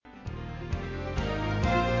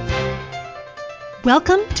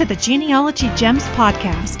Welcome to the Genealogy Gems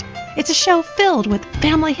podcast. It's a show filled with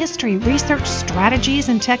family history research strategies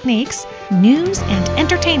and techniques, news and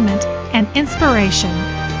entertainment, and inspiration.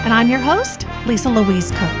 And I'm your host, Lisa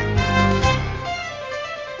Louise Cook.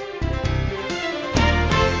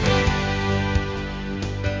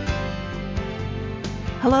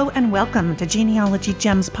 Hello and welcome to Genealogy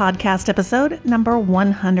Gems podcast episode number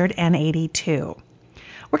 182.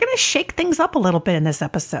 We're going to shake things up a little bit in this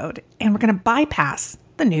episode, and we're going to bypass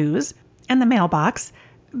the news and the mailbox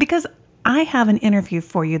because I have an interview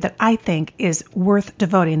for you that I think is worth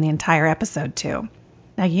devoting the entire episode to.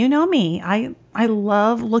 Now, you know me, I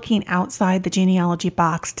love looking outside the genealogy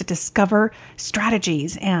box to discover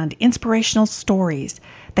strategies and inspirational stories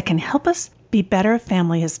that can help us be better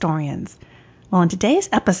family historians. Well, in today's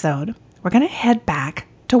episode, we're going to head back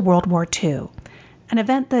to World War II. An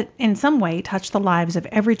event that in some way touched the lives of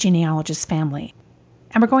every genealogist's family.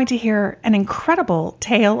 And we're going to hear an incredible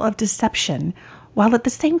tale of deception while at the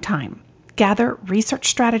same time gather research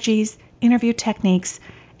strategies, interview techniques,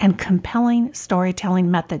 and compelling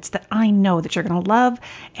storytelling methods that I know that you're going to love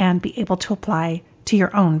and be able to apply to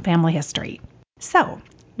your own family history. So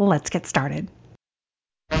let's get started.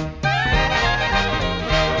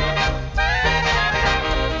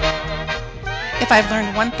 If I've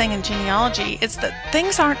learned one thing in genealogy, it's that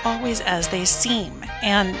things aren't always as they seem.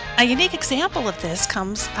 And a unique example of this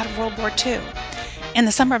comes out of World War II. In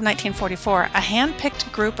the summer of 1944, a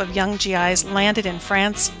hand-picked group of young GIs landed in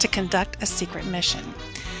France to conduct a secret mission.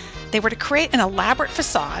 They were to create an elaborate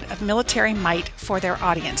facade of military might for their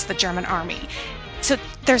audience, the German army. So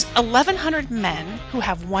there's 1,100 men who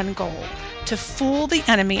have one goal: to fool the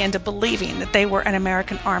enemy into believing that they were an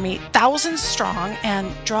American army, thousands strong,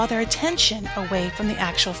 and draw their attention away from the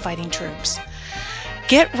actual fighting troops.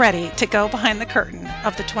 Get ready to go behind the curtain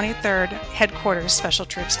of the 23rd Headquarters Special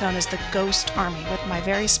Troops, known as the Ghost Army, with my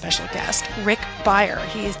very special guest, Rick Beyer.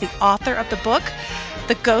 He is the author of the book,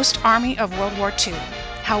 The Ghost Army of World War II: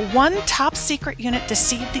 How One Top Secret Unit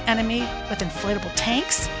Deceived the Enemy with Inflatable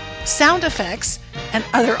Tanks, Sound Effects, and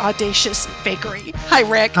Other Audacious Fakery. Hi,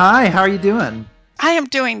 Rick. Hi, how are you doing? I am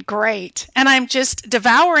doing great, and I'm just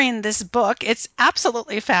devouring this book. It's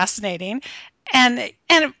absolutely fascinating, and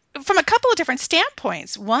from a couple of different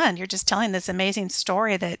standpoints. One, you're just telling this amazing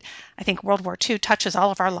story that I think World War II touches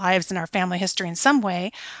all of our lives and our family history in some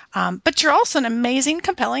way, but you're also an amazing,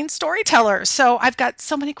 compelling storyteller. So I've got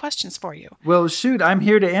so many questions for you. Well, shoot, I'm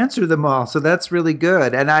here to answer them all, so that's really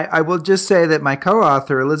good. And I will just say that my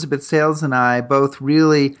co-author, Elizabeth Sales, and I both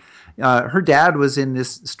really, her dad was in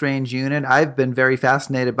this strange unit. I've been very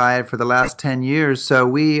fascinated by it for the last 10 years. So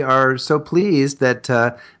we are so pleased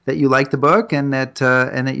that that you like the book and that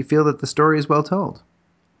you feel that the story is well told.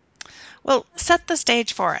 Well, set the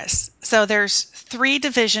stage for us. So there's 3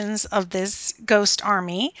 divisions of this ghost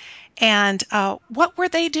army, and what were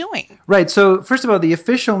they doing? Right. So, first of all, the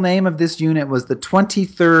official name of this unit was the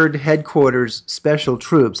 23rd Headquarters Special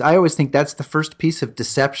Troops. I always think that's the first piece of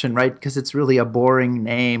deception, right? Because it's really a boring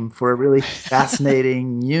name for a really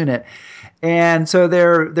fascinating unit. And so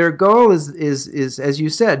their goal is as you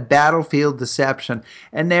said, battlefield deception.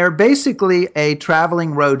 And they're basically a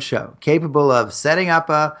traveling roadshow capable of setting up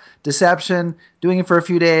a deception, doing it for a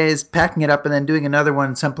few days, packing it up, and then doing another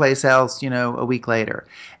one someplace else, a week later.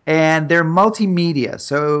 And they're multimedia.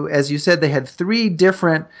 So as you said, they had 3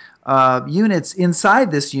 different units inside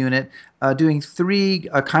this unit doing 3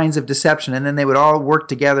 kinds of deception, and then they would all work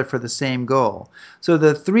together for the same goal. So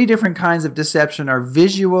the 3 different kinds of deception are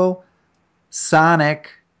visual, sonic,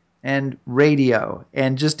 and radio.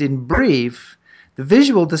 And just in brief, the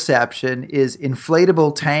visual deception is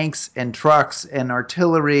inflatable tanks and trucks and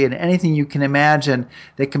artillery and anything you can imagine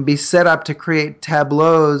that can be set up to create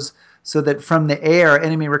tableaus so that from the air,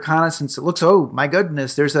 enemy reconnaissance, it looks, oh my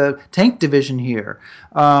goodness, there's a tank division here,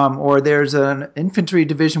 or there's an infantry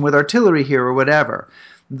division with artillery here, or whatever.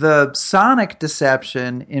 The sonic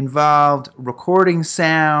deception involved recording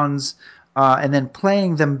sounds, and then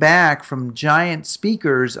playing them back from giant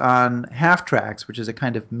speakers on half-tracks, which is a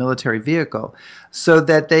kind of military vehicle, so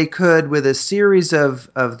that they could, with a series of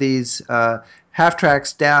these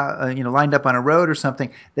half-tracks down, lined up on a road or something,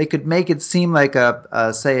 they could make it seem like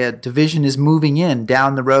say a division is moving in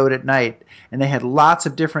down the road at night. And they had lots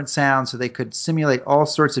of different sounds, so they could simulate all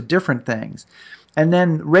sorts of different things. And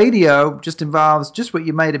then radio just involves just what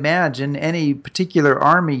you might imagine. Any particular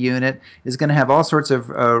army unit is going to have all sorts of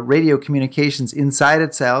radio communications inside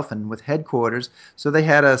itself and with headquarters. So they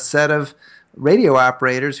had a set of radio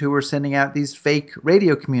operators who were sending out these fake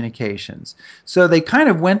radio communications. So they kind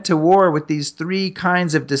of went to war with these three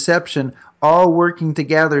kinds of deception, all working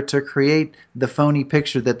together to create the phony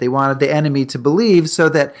picture that they wanted the enemy to believe, so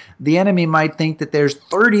that the enemy might think that there's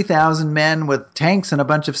 30,000 men with tanks and a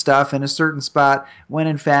bunch of stuff in a certain spot, when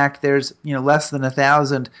in fact there's less than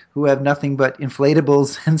 1,000 who have nothing but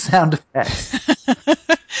inflatables and sound effects.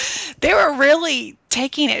 They were really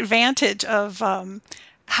taking advantage of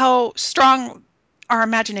how strong our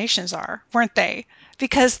imaginations are, weren't they?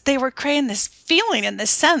 Because they were creating this feeling and this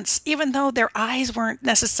sense, even though their eyes weren't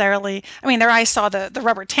necessarily, I mean, their eyes saw the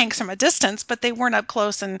rubber tanks from a distance, but they weren't up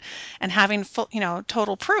close and having full,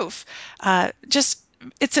 total proof. Just,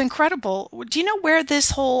 it's incredible. Do you know where this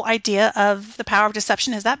whole idea of the power of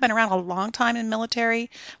deception, has that been around a long time in military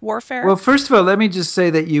Well, warfare? first of all, let me just say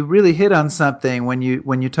that you really hit on something when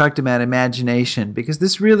you talked about imagination, because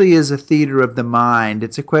this really is a theater of the mind.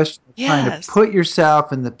 It's a question of trying to Yes. put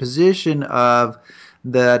yourself in the position of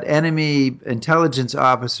that enemy intelligence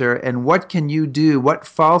officer, and what can you do? What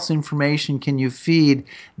false information can you feed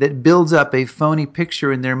that builds up a phony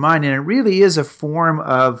picture in their mind? And it really is a form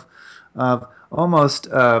of almost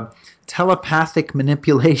telepathic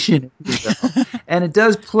manipulation, if you will. And it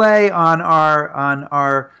does play on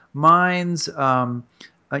our minds.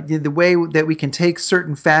 The way that we can take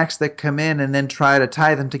certain facts that come in and then try to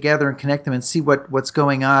tie them together and connect them and see what's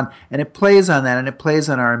going on. And it plays on that, and it plays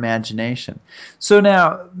on our imagination. So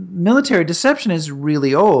now, military deception is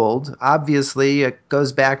really old. Obviously, it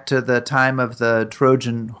goes back to the time of the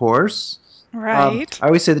Trojan horse. Right. I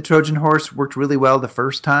always say the Trojan horse worked really well the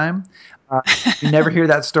first time. Uh, you never hear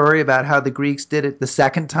that story about how the Greeks did it the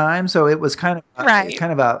second time. So it was Right.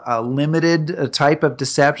 kind of a limited type of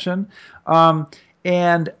deception. Um,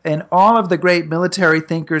 and all of the great military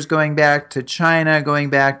thinkers, going back to China, going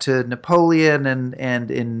back to Napoleon,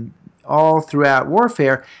 and in all throughout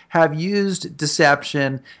warfare, have used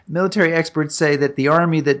deception. Military experts say that the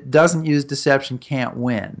army that doesn't use deception can't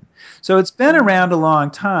win. So it's been around a Mm.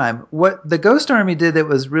 long time. What the Ghost Army did that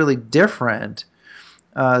was really different,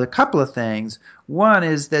 a couple of things. One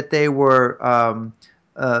is that they were,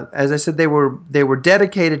 as I said, they were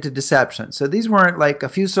dedicated to deception. So these weren't like a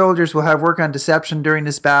few soldiers will have work on deception during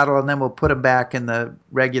this battle, and then we'll put them back in the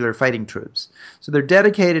regular fighting troops. So they're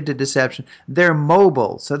dedicated to deception. They're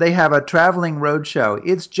mobile, so they have a traveling road show.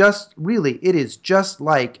 It is just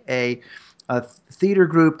like a theater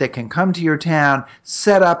group that can come to your town,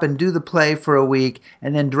 set up and do the play for a week,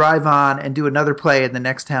 and then drive on and do another play in the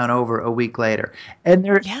next town over a week later. And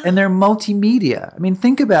they're Yeah. multimedia. I mean,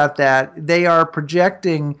 think about that. They are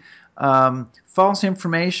projecting false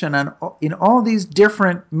information in all these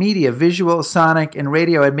different media, visual, sonic, and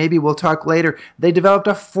radio. And maybe we'll talk later. They developed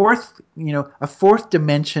a fourth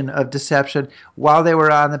dimension of deception while they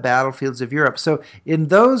were on the battlefields of Europe. So in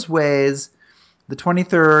those ways, the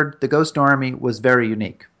 23rd, the Ghost Army, was very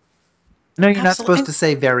unique. No, you're not supposed Absolutely. to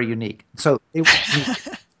say very unique. So they were unique.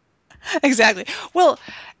 Exactly. Well,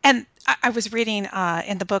 and I was reading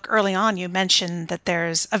in the book early on, you mentioned that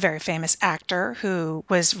there's a very famous actor who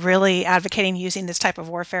was really advocating using this type of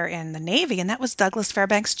warfare in the Navy, and that was Douglas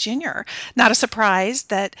Fairbanks Jr. Not a surprise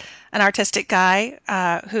that an artistic guy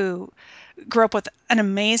who grew up with an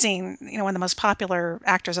amazing, one of the most popular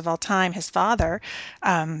actors of all time, his father,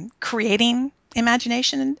 creating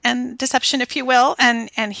imagination and deception, if you will,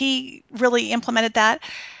 and he really implemented that.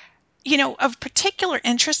 Of particular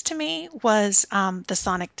interest to me was the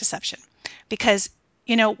sonic deception because,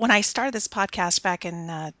 when I started this podcast back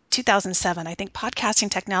in 2007, I think podcasting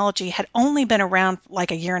technology had only been around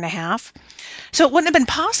like a year and a half. So it wouldn't have been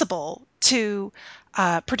possible to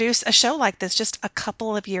produce a show like this just a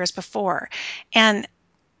couple of years before. And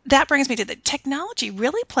that brings me to the technology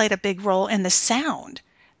really played a big role in the sound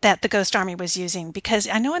that the Ghost Army was using because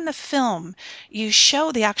I know in the film you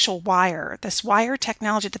show the actual wire, this wire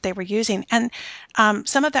technology that they were using, and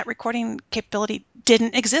some of that recording capability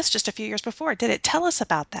didn't exist just a few years before, did it? Tell us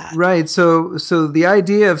about that. Right. So the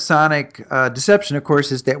idea of sonic deception, of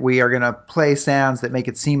course, is that we are going to play sounds that make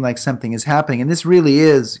it seem like something is happening, and this really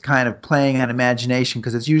is kind of playing on imagination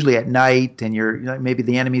because it's usually at night, and maybe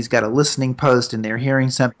the enemy's got a listening post and they're hearing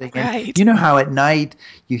something, and Right, you know how at night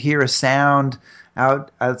you hear a sound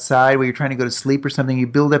outside where you're trying to go to sleep or something. You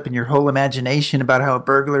build up in your whole imagination about how a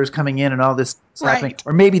burglar is coming in and all this is happening, right.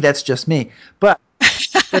 or maybe that's just me, but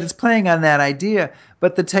it's playing on that idea.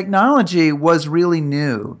 But the technology was really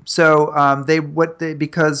new. So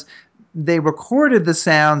because they recorded the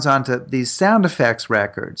sounds onto these sound effects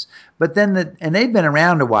records, but then and they'd been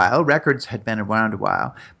around a while. Records had been around a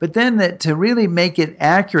while, but then to really make it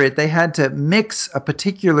accurate, they had to mix a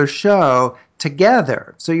particular show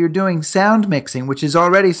together. So you're doing sound mixing, which is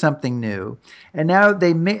already something new. And now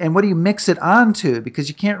and what do you mix it onto? Because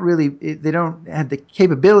you can't really, they don't have the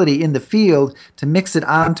capability in the field to mix it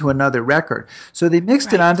onto another record. So they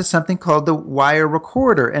mixed it Right. onto something called the wire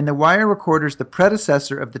recorder. And the wire recorder is the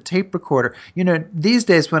predecessor of the tape recorder. These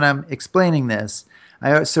days when I'm explaining this,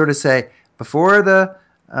 I sort of say, before the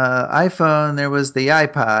iPhone, there was the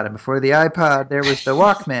iPod, and before the iPod, there was the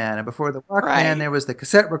Walkman, and before the Walkman, Right. there was the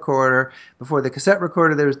cassette recorder. Before the cassette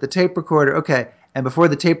recorder, there was the tape recorder. Okay, and before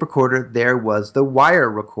the tape recorder, there was the wire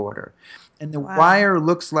recorder. And the Wow. wire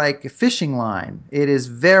looks like a fishing line. It is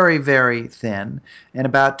very, very thin, and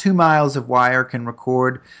about 2 miles of wire can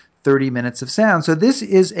record 30 minutes of sound. So this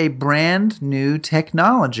is a brand new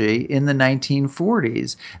technology in the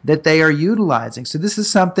 1940s that they are utilizing. So this is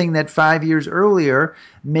something that 5 years earlier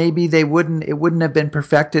maybe it wouldn't have been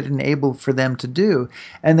perfected and able for them to do.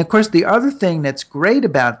 And of course the other thing that's great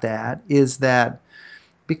about that is that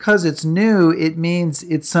because it's new, it means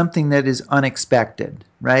it's something that is unexpected,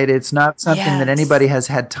 right? It's not something that anybody Yes. has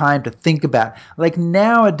had time to think about. Like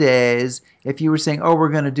nowadays, if you were saying, oh, we're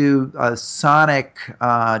going to do a sonic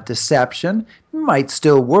deception, it might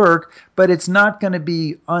still work, but it's not going to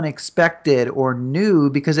be unexpected or new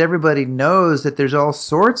because everybody knows that there's all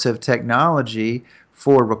sorts of technology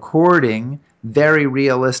for recording very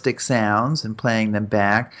realistic sounds and playing them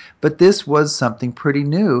back. But this was something pretty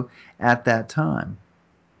new at that time.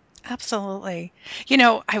 Absolutely.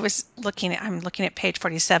 I'm looking at page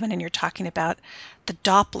 47 and you're talking about the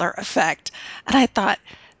Doppler effect. And I thought,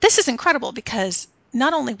 this is incredible because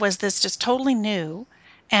not only was this just totally new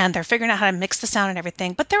and they're figuring out how to mix the sound and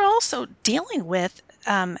everything, but they're also dealing with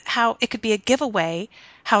how it could be a giveaway,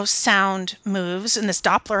 how sound moves and this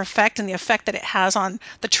Doppler effect and the effect that it has on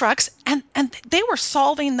the trucks. And they were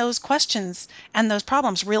solving those questions and those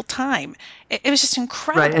problems real time. It was just Right, and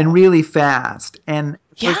incredible. really fast. And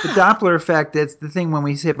of course, the Yeah. Doppler effect, that's the thing when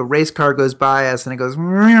we see if a race car goes by us and it goes,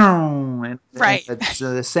 and Right.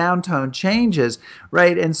 the sound tone changes,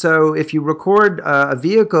 right? And so if you record a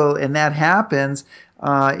vehicle and that happens,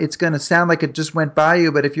 it's going to sound like it just went by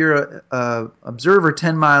you. But if you're a observer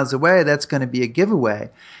 10 miles away, that's going to be a giveaway.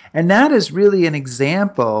 And that is really an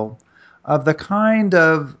example of the kind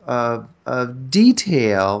of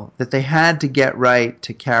detail that they had to get right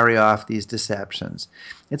to carry off these deceptions.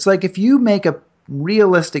 It's like if you make a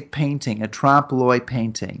realistic painting, a trompe l'oeil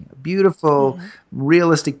painting, a beautiful, Mhm.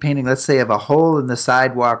 realistic painting, let's say of a hole in the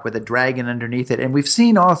sidewalk with a dragon underneath it. And we've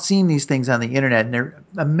all seen these things on the internet and they're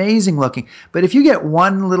amazing looking. But if you get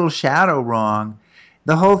one little shadow wrong,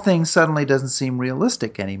 the whole thing suddenly doesn't seem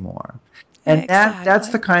realistic anymore. And that's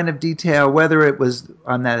the Exactly. kind of detail, whether it was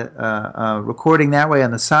on that recording that way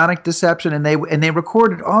on the sonic deception, and they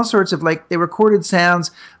recorded all sorts of, like, they recorded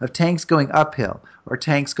sounds of tanks going uphill or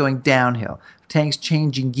tanks going downhill, tanks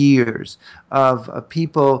changing gears, of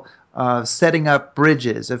people setting up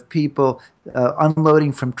bridges, of people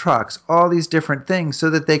unloading from trucks, all these different things, so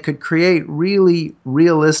that they could create really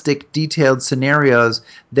realistic, detailed scenarios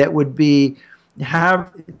that would have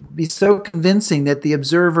be so convincing that the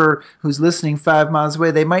observer who's listening 5 miles away,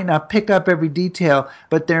 they might not pick up every detail,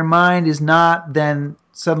 but their mind is not then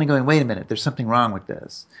suddenly going, wait a minute, there's something wrong with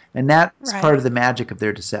this. And that's part Right. of the magic of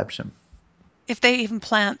their deception. If they even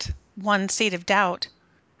plant one seed of doubt,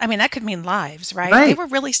 I mean, that could mean lives, right? They Right. were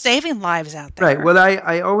really saving lives out Right. there. Well,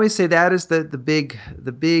 I always say that is the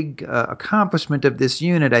big accomplishment of this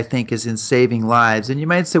unit. I think is in saving lives. And you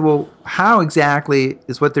might say, well, how exactly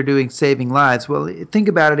is what they're doing saving lives? Well, think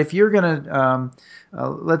about it. If you're going to,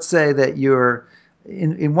 let's say that you're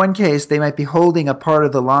in one case, they might be holding a part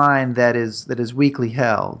of the line that is weakly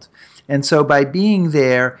held. And so by being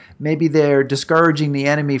there, maybe they're discouraging the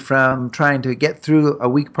enemy from trying to get through a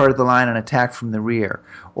weak part of the line and attack from the rear.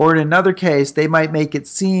 Or in another case, they might make it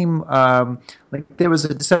seem like there was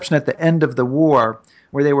a deception at the end of the war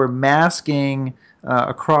where they were masking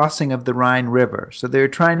a crossing of the Rhine River. So they're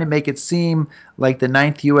trying to make it seem like the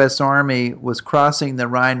Ninth U.S. Army was crossing the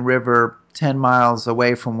Rhine River 10 miles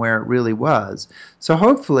away from where it really was. So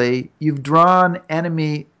hopefully you've drawn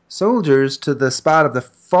enemy soldiers to the spot of the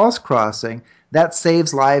false crossing. That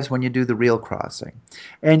saves lives when you do the real crossing.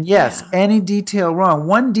 And yes, Yeah. any detail wrong,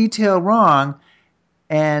 one detail wrong,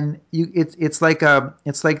 and it's like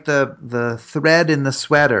the thread in the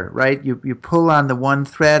sweater, right? You pull on the one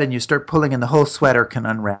thread and you start pulling and the whole sweater can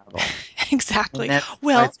unravel. And Exactly. that's why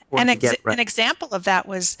Well, it's important to get an right. example of that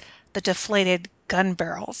was the deflated gun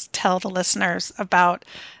barrels. Tell the listeners about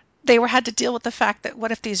they were had to deal with the fact that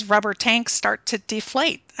what if these rubber tanks start to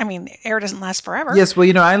deflate? I mean, air doesn't last forever. Yes,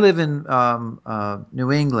 well, I live in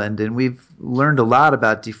New England, and we've learned a lot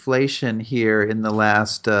about deflation here in the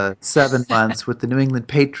last 7 months with the New England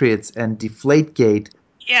Patriots and Deflategate.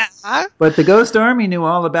 Yeah. But the Ghost Army knew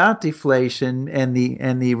all about deflation and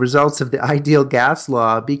the results of the ideal gas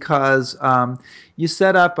law because you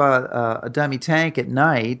set up a dummy tank at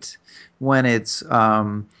night when it's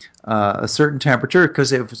a certain temperature. Because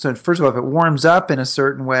so first of all, if it warms up in a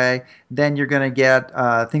certain way, then you're going to get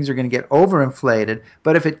things are going to get overinflated.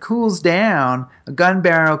 But if it cools down, a gun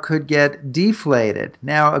barrel could get deflated.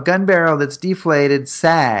 Now, a gun barrel that's deflated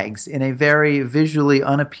sags in a very visually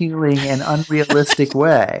unappealing and unrealistic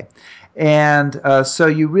way. And so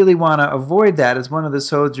you really want to avoid that. As one of the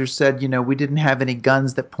soldiers said, we didn't have any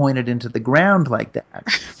guns that pointed into the ground like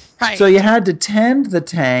that. So you Right. had to tend the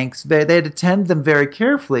tanks. They had to tend them very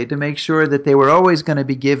carefully to make sure that they were always going to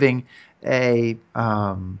be giving a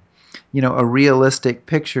realistic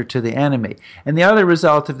picture to the enemy. And the other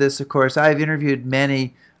result of this, of course, I've interviewed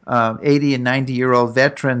many 80 and 90-year-old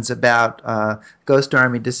veterans about Ghost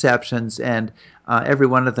Army deceptions, and every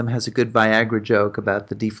one of them has a good Viagra joke about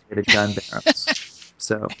the deflated gun barrels.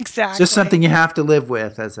 So it's just something Exactly. you have to live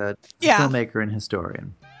with as a Yeah. filmmaker and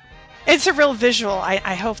historian. It's a real visual.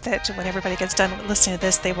 I hope that when everybody gets done listening to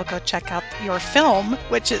this, they will go check out your film,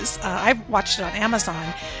 which is, I've watched it on Amazon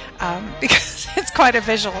because it's quite a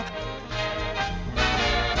visual.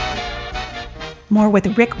 More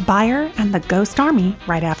with Rick Beyer and the Ghost Army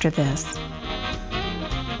right after this.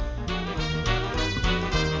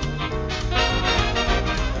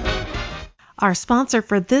 Our sponsor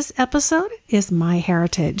for this episode is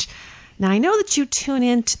MyHeritage. Now, I know that you tune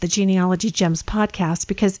in to the Genealogy Gems podcast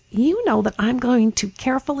because you know that I'm going to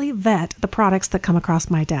carefully vet the products that come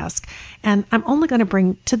across my desk. And I'm only going to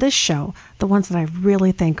bring to this show the ones that I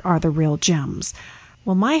really think are the real gems.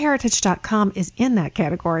 Well, MyHeritage.com is in that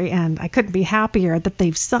category, and I couldn't be happier that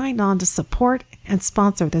they've signed on to support and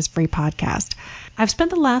sponsor this free podcast. I've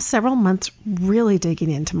spent the last several months really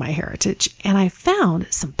digging into MyHeritage, and I found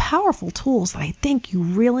some powerful tools that I think you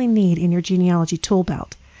really need in your genealogy tool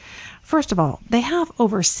belt. First of all, they have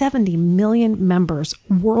over 70 million members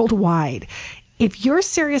worldwide. If you're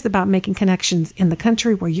serious about making connections in the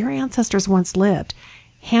country where your ancestors once lived,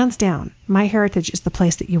 hands down, MyHeritage is the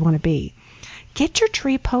place that you want to be. Get your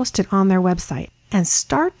tree posted on their website and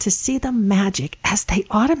start to see the magic as they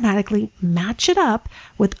automatically match it up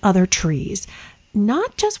with other trees.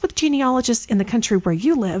 Not just with genealogists in the country where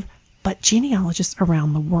you live, but genealogists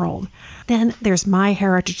around the world. Then there's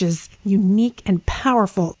MyHeritage's unique and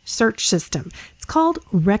powerful search system. It's called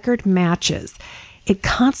Record Matches. It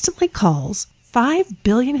constantly calls 5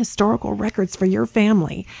 billion historical records for your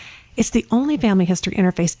family. It's the only family history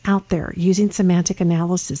interface out there using semantic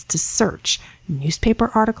analysis to search newspaper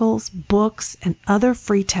articles, books, and other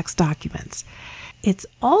free text documents. It's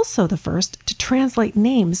also the first to translate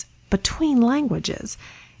names between languages.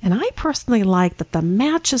 And I personally like that the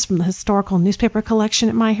matches from the historical newspaper collection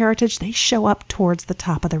at MyHeritage, they show up towards the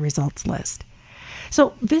top of the results list.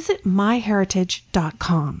 So visit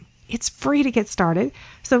myheritage.com. It's free to get started,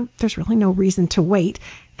 so there's really no reason to wait,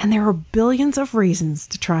 and there are billions of reasons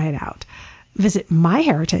to try it out. Visit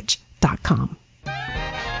myheritage.com.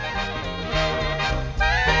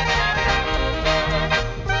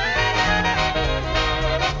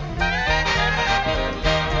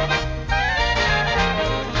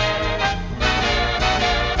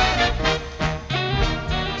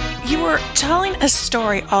 You were telling a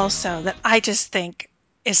story also that I just think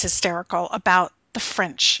is hysterical about the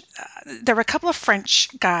French. There were a couple of French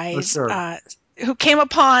Oh, guys sure. who came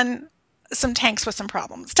upon some tanks with some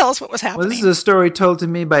problems. Tell us what was Well, this is happening. a story told to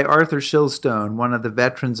me by Arthur Shillstone, one of the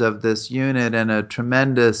veterans of this unit and a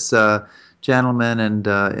tremendous gentleman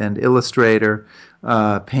and illustrator,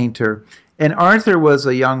 painter. And Arthur was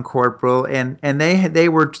a young corporal, and they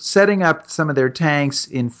were setting up some of their tanks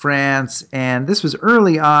in France, and this was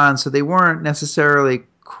early on, so they weren't necessarily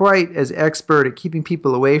quite as expert at keeping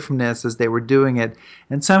people away from this as they were doing it.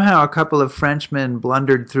 And somehow a couple of Frenchmen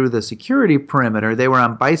blundered through the security perimeter. They were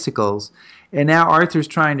on bicycles, and now Arthur's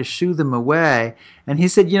trying to shoo them away. And he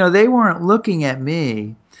said, they weren't looking at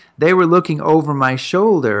me. They were looking over my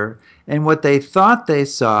shoulder. And what they thought they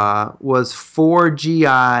saw was four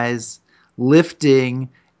GIs lifting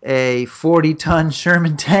a 40-ton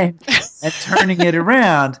Sherman tank and turning it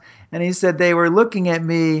around. And he said they were looking at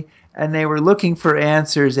me and they were looking for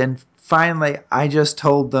answers. And finally, I just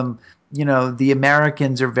told them, the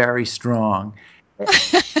Americans are very strong.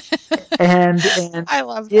 And I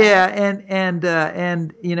love yeah, that.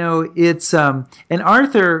 and it's and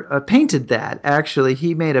Arthur painted that. Actually,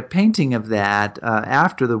 he made a painting of that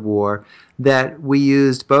after the war that we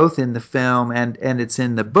used both in the film and it's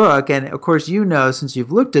in the book. And of course, since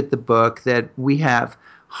you've looked at the book, that we have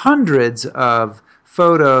hundreds of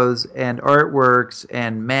photos and artworks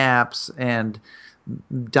and maps and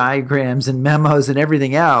diagrams and memos and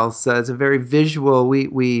everything else. It's a very visual.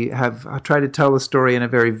 We have tried to tell the story in a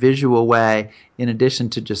very visual way, in addition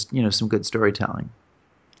to just some good storytelling.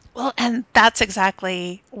 Well, and that's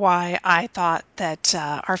exactly why I thought that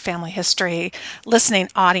our family history listening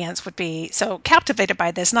audience would be so captivated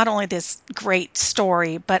by this. Not only this great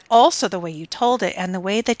story, but also the way you told it and the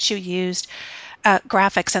way that you used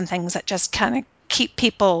graphics and things that just kind of keep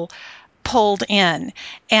people pulled in.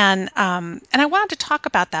 And I wanted to talk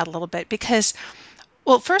about that a little bit because,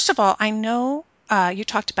 well, first of all, I know you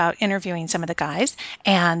talked about interviewing some of the guys,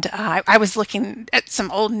 and I was looking at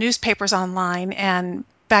some old newspapers online, and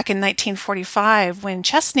back in 1945, when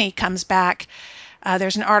Chesney comes back,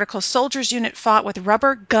 there's an article, Soldiers Unit Fought with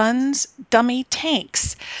Rubber Guns, Dummy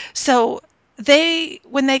Tanks. So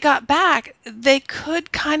when they got back, they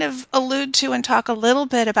could kind of allude to and talk a little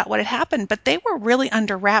bit about what had happened, but they were really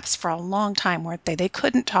under wraps for a long time, weren't they? They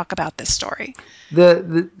couldn't talk about this story.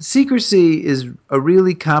 The secrecy is a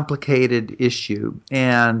really complicated issue,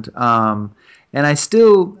 and I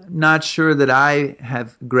still not sure that I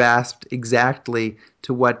have grasped exactly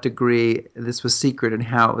to what degree this was secret and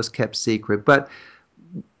how it was kept secret. But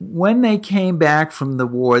when they came back from the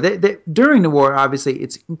war, during the war, obviously,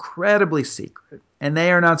 it's incredibly secret. And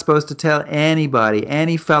they are not supposed to tell anybody,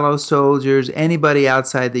 any fellow soldiers, anybody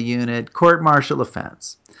outside the unit, court martial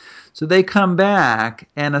offense. So they come back,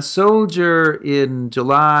 and a soldier in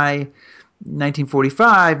July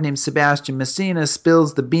 1945 named Sebastian Messina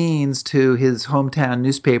spills the beans to his hometown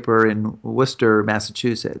newspaper in Worcester,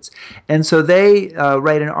 Massachusetts. And so they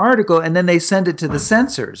write an article and then they send it to the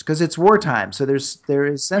censors because it's wartime. So there is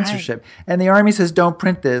Right. censorship. And the army says, don't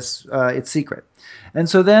print this, it's secret. And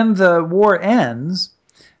so then the war ends.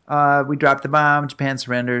 We drop the bomb, Japan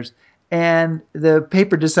surrenders, and the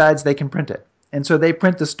paper decides they can print it. And so they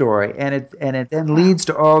print the story, and it then Wow. leads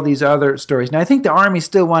to all these other stories. Now, I think the army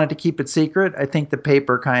still wanted to keep it secret. I think the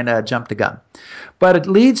paper kind of jumped the gun, but it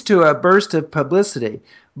leads to a burst of publicity.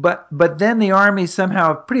 But then the army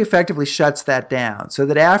somehow pretty effectively shuts that down, so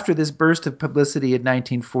that after this burst of publicity in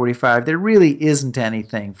 1945, there really isn't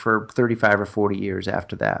anything for 35 or 40 years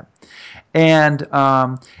after that. And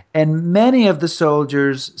and many of the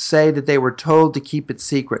soldiers say that they were told to keep it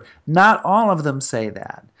secret. Not all of them say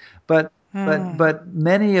that, but Hmm.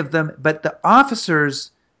 many of them. But the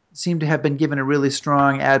officers seem to have been given a really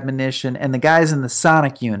strong admonition, and the guys in the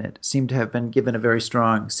sonic unit seem to have been given a very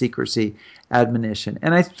strong secrecy admonition.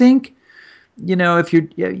 And I think if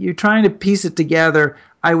you're trying to piece it together,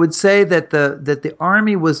 I would say that the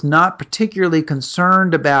army was not particularly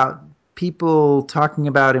concerned about people talking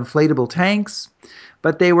about inflatable tanks,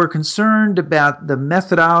 but they were concerned about the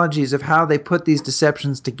methodologies of how they put these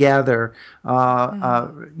deceptions together.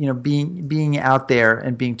 Hmm. Being out there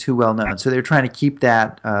and being too well known, so they're trying to keep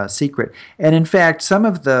that secret. And in fact, some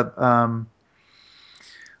of the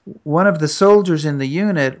one of the soldiers in the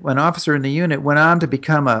unit, an officer in the unit, went on to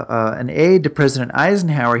become an aide to President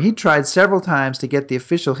Eisenhower. He tried several times to get the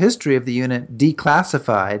official history of the unit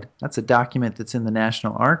declassified. That's a document that's in the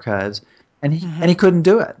National Archives. And he Hmm. couldn't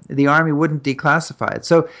do it. The Army wouldn't declassify it.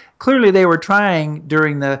 So clearly they were trying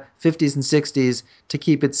during the 50s and 60s to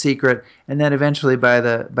keep it secret. And then eventually by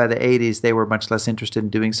the 80s, they were much less interested in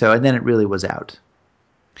doing so. And then it really was out.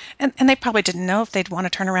 And they probably didn't know if they'd want to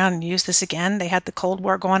turn around and use this again. They had the Cold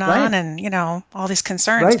War going on Right, and, all these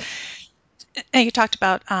concerns. right. And you talked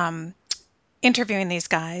about interviewing these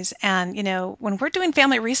guys. And, when we're doing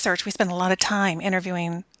family research, we spend a lot of time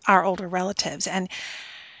interviewing our older relatives. And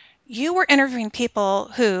you were interviewing people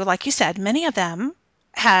who, like you said, many of them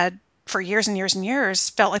had, for years and years and years,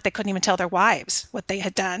 felt like they couldn't even tell their wives what they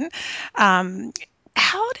had done. Um,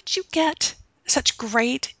 how did you get such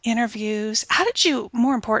great interviews? How did you,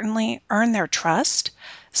 more importantly, earn their trust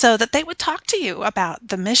so that they would talk to you about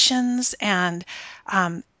the missions um,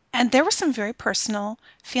 and there were some very personal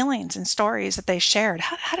feelings and stories that they shared.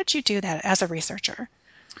 How did you do that as a researcher?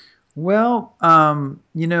 Well,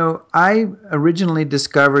 I originally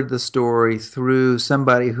discovered the story through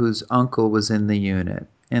somebody whose uncle was in the unit.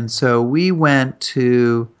 And so we went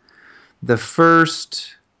to the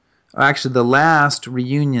first, actually, the last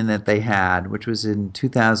reunion that they had, which was in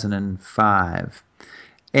 2005.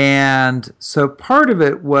 And so part of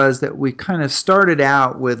it was that we kind of started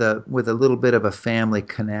out with a little bit of a family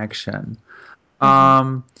connection. Mm-hmm.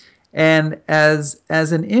 Um, and as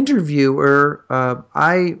an interviewer,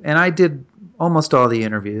 I did almost all the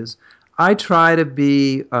interviews. I try to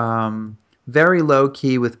be very low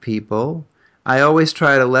key with people. I always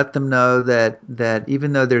try to let them know that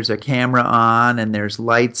even though there's a camera on and there's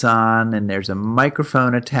lights on and there's a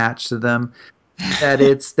microphone attached to them, that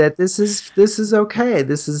this is okay.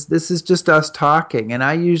 This is just us talking, and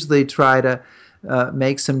I usually try to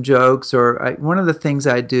make some jokes. Or one of the things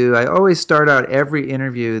I do, I always start out every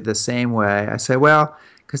interview the same way. I say, well,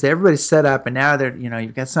 because everybody's set up, and now they're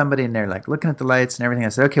you've got somebody in there like looking at the lights and everything. I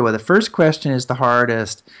said, okay, well, the first question is the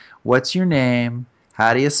hardest. What's your name?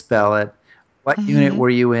 How do you spell it? What unit Mm-hmm. were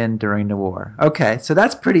you in during the war? Okay, so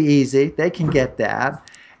that's pretty easy. They can get that.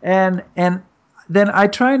 And then I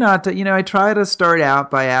try not to, I try to start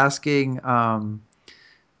out by asking,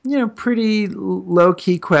 pretty low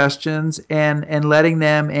key questions and letting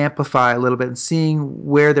them amplify a little bit and seeing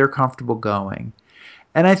where they're comfortable going.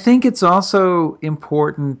 And I think it's also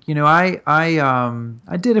important,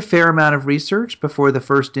 I did a fair amount of research before the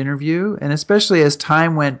first interview, and especially as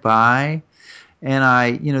time went by,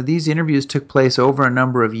 and these interviews took place over a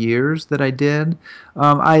number of years that I did.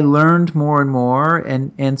 I learned more and more,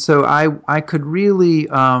 and so I could really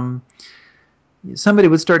somebody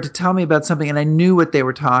would start to tell me about something, and I knew what they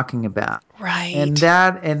were talking about, and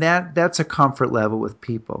Right. that's a comfort level with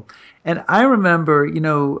people. And I remember,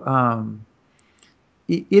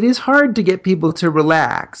 it is hard to get people to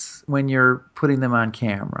relax when you're putting them on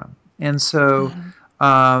camera. And so,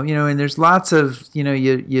 Mm-hmm. and there's lots of,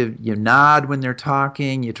 you nod when they're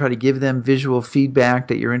talking. You try to give them visual feedback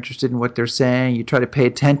that you're interested in what they're saying. You try to pay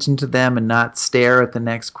attention to them and not stare at the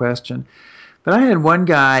next question. But I had one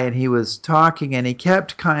guy, and he was talking, and he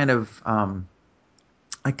kept kind of,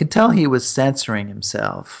 I could tell he was censoring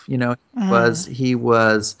himself. Mm. He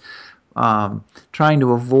was trying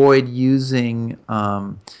to avoid using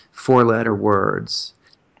four-letter words.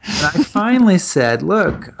 And I finally said,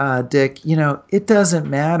 "Look, Dick, it doesn't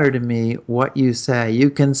matter to me what you say. You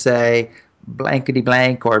can say blankety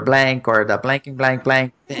blank or the blanking blank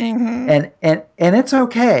blank thing, Mm-hmm. and it's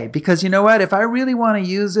okay because you know what? If I really want to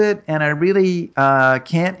use it and I really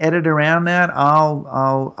can't edit around that,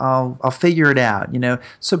 I'll figure it out.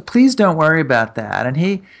 So please don't worry about that."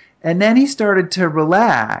 And then he started to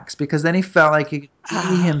relax because then he felt like he could be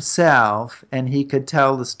Ah, himself and he could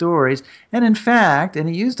tell the stories. And in fact, and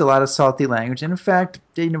he used a lot of salty language. And in fact,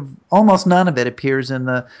 almost none of it appears in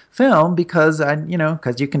the film because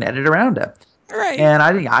you can edit around it. right. And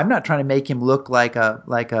I'm not trying to make him look like a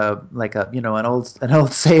an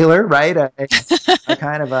old sailor, right? A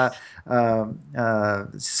kind of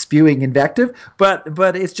spewing invective, but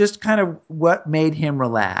it's just kind of what made him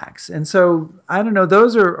relax. And so I don't know.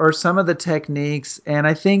 Those are some of the techniques, and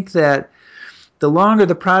I think that the longer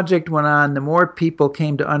the project went on, the more people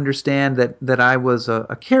came to understand that I was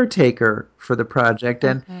a caretaker for the project.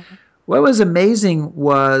 And Mm-hmm. what was amazing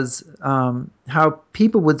was how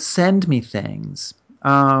people would send me things.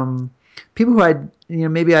 People who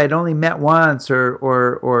maybe I'd only met once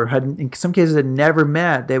or had in some cases had never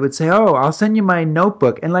met. They would say, "Oh, I'll send you my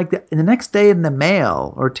notebook," and like the next day in the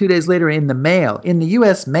mail or 2 days later in the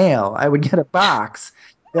U.S. mail, I would get a box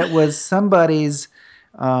that was somebody's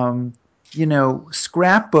um,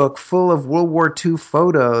 scrapbook full of World War II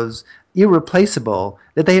photos, irreplaceable,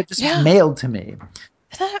 that they had just Yeah. mailed to me.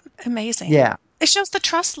 Isn't that amazing? Yeah. It shows the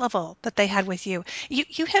trust level that they had with you.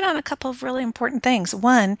 You hit on a couple of really important things.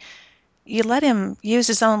 One, you let him use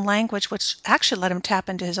his own language, which actually let him tap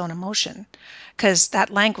into his own emotion, because that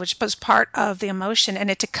language was part of the emotion,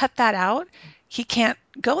 and to cut that out, he can't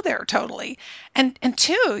go there totally. And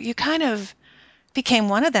two, you kind of became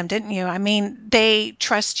one of them, didn't you? I mean, they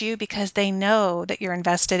trust you because they know that you're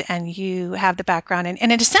invested and you have the background, and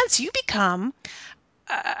in a sense, you become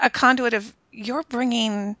a conduit of you're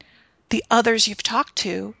bringing the others you've talked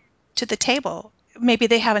to the table. Maybe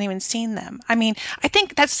they haven't even seen them. I mean, I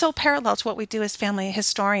think that's so parallel to what we do as family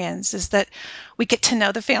historians is that we get to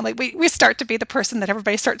know the family. We start to be the person that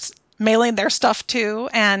everybody starts mailing their stuff to.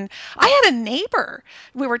 And I had a neighbor.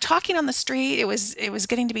 We were talking on the street. It was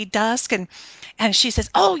getting to be dusk, and she says,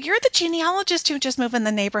 "Oh, you're the genealogist who just moved in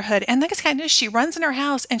the neighborhood." And next kind of she runs in her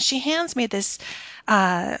house and she hands me this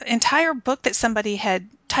entire book that somebody had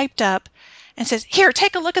typed up and says, "Here,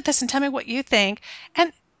 take a look at this and tell me what you think."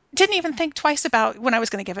 And didn't even think twice about when I was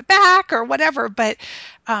going to give it back or whatever, but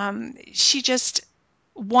she just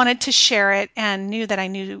wanted to share it and knew that I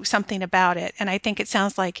knew something about it. And I think it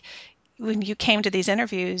sounds like when you came to these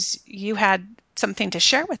interviews, you had something to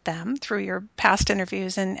share with them through your past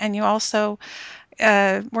interviews, and you also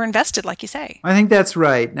were invested, like you say. I think that's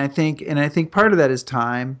right, and I think part of that is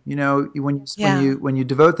time. Yeah. When you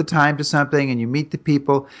devote the time to something and you meet the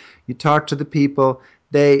people, you talk to the people,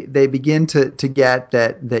 they begin to get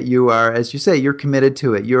that you are, as you say, you're committed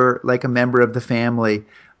to it. You're like a member of the family.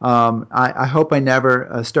 I hope I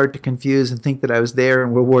never start to confuse and think that I was there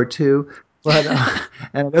in World War II, but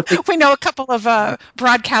and I don't think. We know a couple of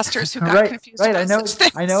broadcasters who got Right, confused right. about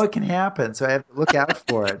such I know things. it can happen, so I have to look out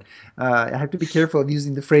for it. I have to be careful of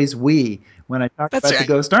using the phrase "we" when I talk That's about the right.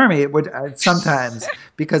 Ghost Army. It would sometimes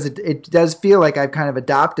because it does feel like I've kind of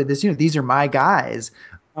adopted this. These are my guys,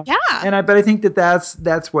 Yeah. but I think that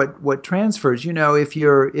that's what transfers. If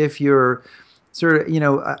you're sort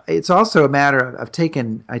of it's also a matter of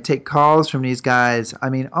taking I take calls from these guys. I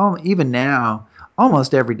mean, even now,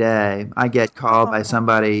 almost every day I get called by Oh.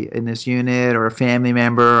 somebody in this unit or a family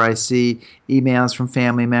member. I see emails from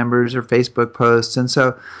family members or Facebook posts, and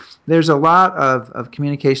so there's a lot of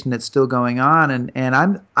communication that's still going on,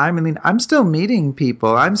 and I'm still meeting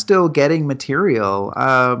people. I'm still getting material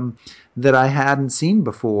that I hadn't seen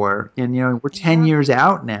before, and we're 10 years Yeah.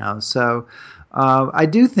 out now. So I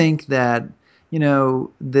do think that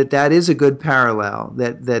that is a good parallel,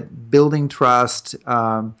 that building trust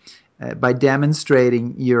by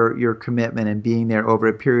demonstrating your commitment and being there over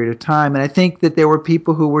a period of time. And I think that there were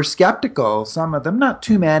people who were skeptical, some of them, not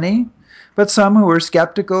too many, but some who were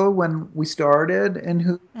skeptical when we started and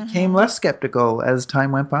who became Hmm. less skeptical as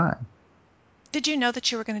time went by. Did you know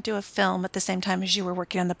that you were going to do a film at the same time as you were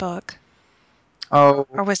working on the book, Oh,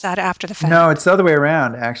 or was that after the no, fact? it's the other way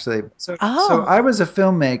around, actually. So I Oh. was a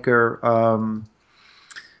filmmaker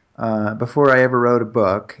before I ever wrote a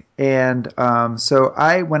book. And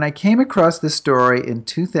when I came across this story in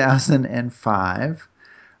 2005,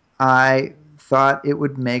 I thought it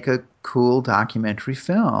would make a cool documentary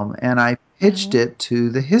film. And I pitched Hmm. it to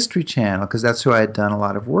the History Channel because that's who I had done a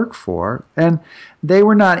lot of work for. And they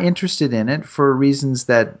were not interested in it for reasons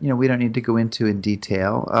that, we don't need to go into in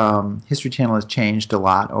detail. History Channel has changed a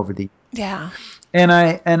lot over the Yeah. and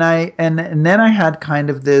then I had kind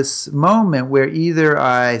of this moment where either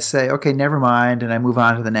I say, okay, never mind, and I move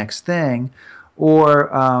on to the next thing, or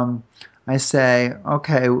I say,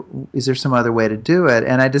 okay, is there some other way to do it?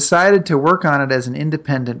 And I decided to work on it as an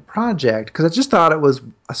independent project because I just thought it was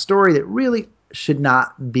a story that really should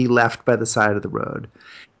not be left by the side of the road.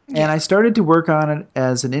 And Yeah. I started to work on it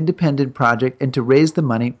as an independent project and to raise the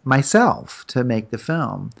money myself to make the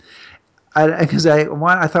film. Because I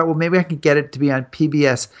thought, well, maybe I could get it to be on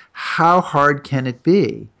PBS. How hard can it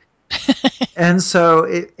be? And so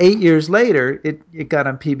 8 years later, it got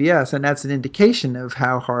on PBS, and that's an indication of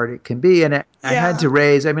how hard it can be. And I had Yeah. to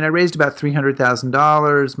raise. I raised about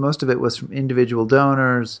 $300,000. Most of it was from individual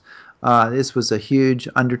donors. This was a huge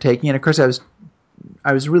undertaking, and of course, I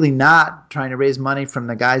was really not trying to raise money from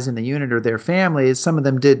the guys in the unit or their families. Some of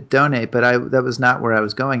them did donate, but that was not where I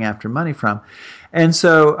was going after money from. And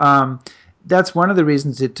so that's one of the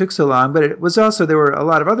reasons it took so long. But it was also, there were a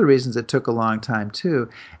lot of other reasons it took a long time too.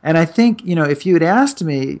 And I think, if you had asked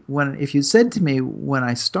me if you said to me when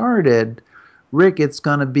I started, Rick, it's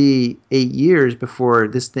going to be 8 years before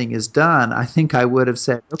this thing is done, I think I would have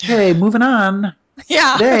said, okay, moving on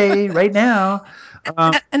Yeah. today, right now.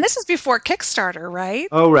 Um, And this is before Kickstarter, right?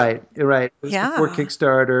 Oh, right, right. It was before Yeah.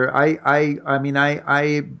 Kickstarter.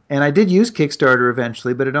 And I did use Kickstarter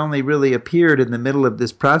eventually, but it only really appeared in the middle of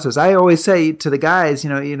this process. I always say to the guys,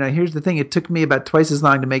 here's the thing: it took me about twice as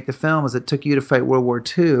long to make the film as it took you to fight World War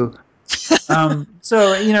II.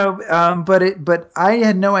 But I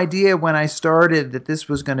had no idea when I started that this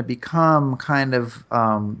was going to become kind of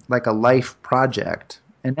like a life project,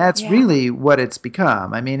 and that's Yeah. really what it's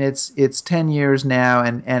become. It's 10 years now,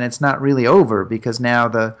 and it's not really over because now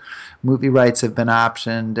the movie rights have been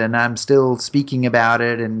optioned, and I'm still speaking about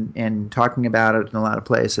it and talking about it in a lot of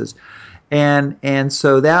places. And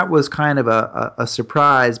so that was kind of a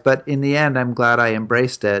surprise, but in the end, I'm glad I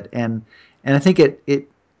embraced it, and I think it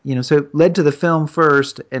so it led to the film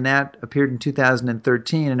first, and that appeared in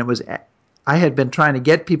 2013, and it was I had been trying to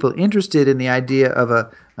get people interested in the idea of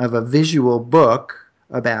a visual book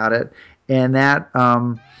about it, and that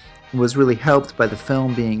was really helped by the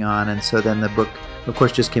film being on, and so then the book, of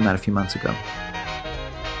course, just came out a few months ago.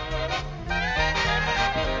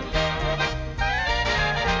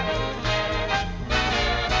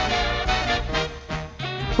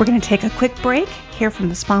 We're going to take a quick break, hear from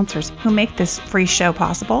the sponsors who make this free show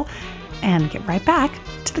possible, and get right back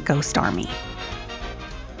to the Ghost Army.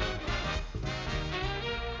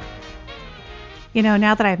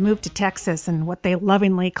 Now that I've moved to Texas and what they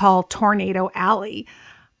lovingly call Tornado Alley,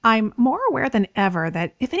 I'm more aware than ever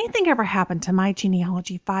that if anything ever happened to my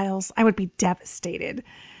genealogy files, I would be devastated.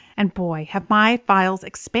 And boy, have my files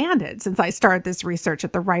expanded since I started this research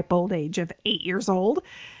at the ripe old age of 8 years old.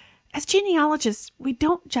 As genealogists, we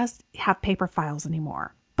don't just have paper files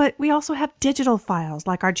anymore, but we also have digital files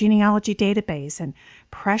like our genealogy database and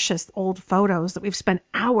precious old photos that we've spent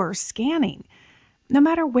hours scanning. No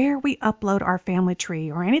matter where we upload our family tree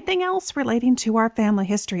or anything else relating to our family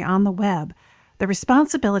history on the web, the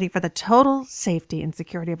responsibility for the total safety and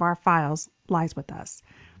security of our files lies with us.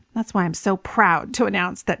 That's why I'm so proud to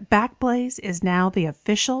announce that Backblaze is now the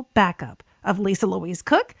official backup of Lisa Louise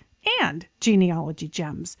Cook and Genealogy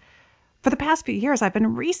Gems. For the past few years, I've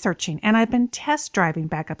been researching and I've been test driving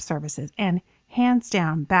backup services, and hands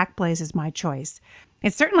down, Backblaze is my choice.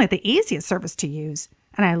 It's certainly the easiest service to use,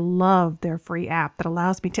 and I love their free app that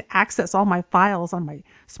allows me to access all my files on my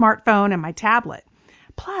smartphone and my tablet.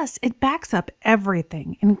 Plus, it backs up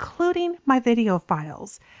everything, including my video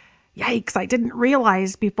files. Yikes, I didn't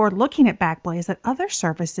realize before looking at Backblaze that other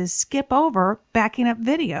services skip over backing up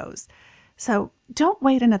videos. So don't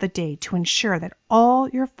wait another day to ensure that all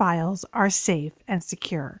your files are safe and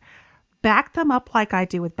secure. Back them up like I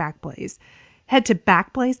do with Backblaze. Head to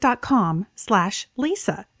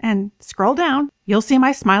backblaze.com/Lisa and scroll down. You'll see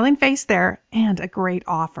my smiling face there and a great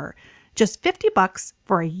offer. Just $50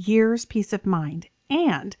 for a year's peace of mind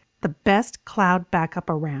and the best cloud backup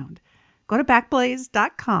around. Go to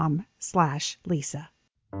backblaze.com/Lisa.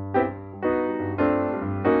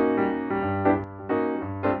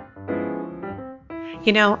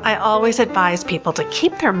 You know, I always advise people to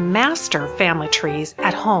keep their master family trees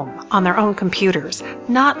at home on their own computers,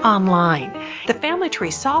 not online. The family tree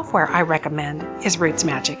software I recommend is Roots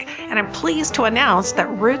Magic, and I'm pleased to announce that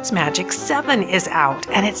Roots Magic 7 is out,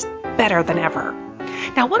 and it's better than ever.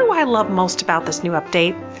 Now, what do I love most about this new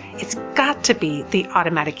update? It's got to be the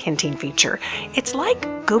automatic hinting feature. It's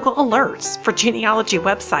like Google Alerts for genealogy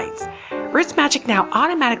websites. Roots Magic now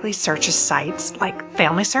automatically searches sites like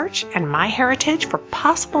Family Search and MyHeritage for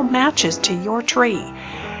possible matches to your tree.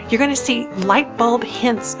 You're going to see light bulb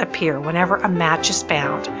hints appear whenever a match is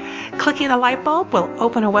found. Clicking the light bulb will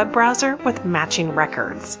open a web browser with matching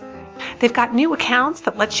records. They've got new accounts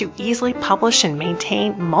that let you easily publish and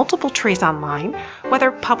maintain multiple trees online,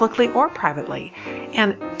 whether publicly or privately.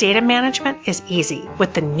 And data management is easy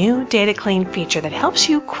with the new Data Clean feature that helps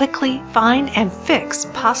you quickly find and fix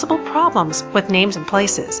possible problems with names and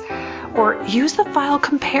places. Or use the File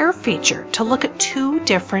Compare feature to look at two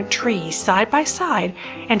different trees side by side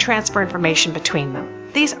and transfer information between them.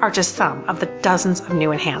 These are just some of the dozens of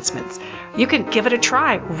new enhancements. You can give it a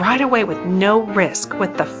try right away with no risk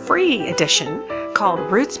with the free edition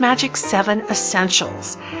called Roots Magic 7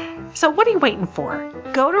 Essentials. So what are you waiting for?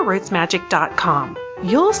 Go to rootsmagic.com.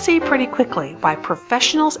 You'll see pretty quickly why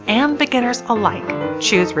professionals and beginners alike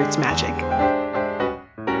choose Roots Magic.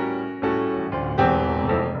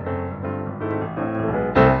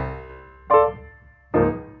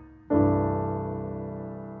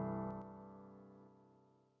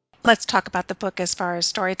 Let's talk about the book as far as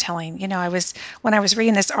storytelling. You know, when I was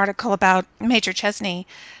reading this article about Major Chesney,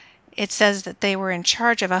 it says that they were in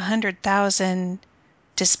charge of 100,000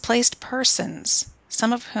 displaced persons,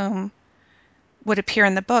 some of whom would appear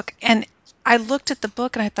in the book. And I looked at the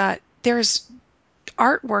book and I thought, there's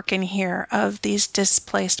artwork in here of these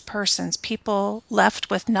displaced persons, people left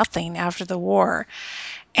with nothing after the war.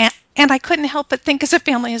 And I couldn't help but think, as a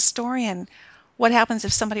family historian, what happens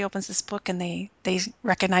if somebody opens this book and they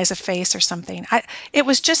recognize a face or something? It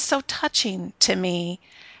was just so touching to me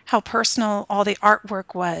how personal all the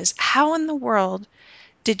artwork was. How in the world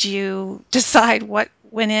did you decide what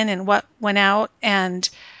went in and what went out? And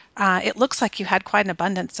it looks like you had quite an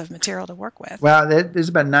abundance of material to work with. Wow, there's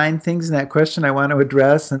about 9 things in that question I want to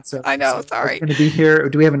address, and so, I know, are we sorry. going to be here?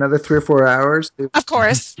 Do we have another 3 or 4 hours? Of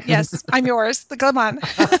course, yes, I'm yours. Come on.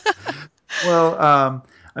 Well,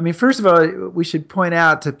 I mean, first of all, we should point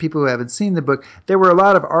out to people who haven't seen the book, there were a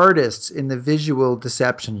lot of artists in the visual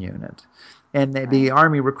deception unit, and the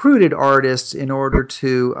Army recruited artists in order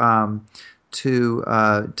to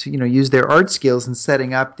use their art skills in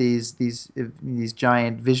setting up these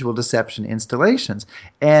giant visual deception installations,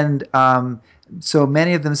 and so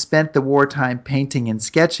many of them spent the wartime painting and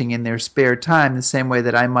sketching in their spare time, the same way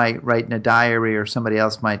that I might write in a diary or somebody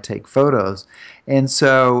else might take photos. And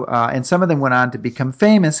so, and some of them went on to become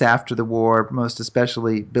famous after the war, most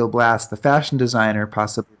especially Bill Blass, the fashion designer,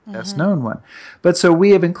 possibly the best known one. But so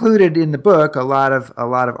we have included in the book a lot of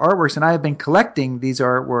artworks, and I have been collecting these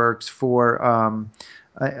artworks for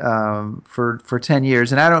for 10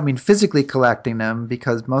 years. And I don't mean physically collecting them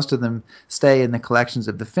because most of them stay in the collections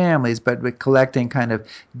of the families, but with collecting kind of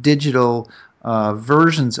digital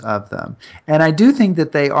versions of them. And I do think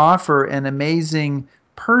that they offer an amazing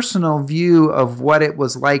personal view of what it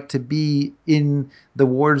was like to be in the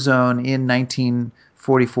war zone in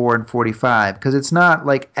 1944 and 45, because it's not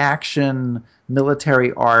like action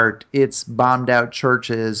military art, it's bombed out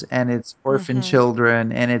churches and it's orphan Mm-hmm.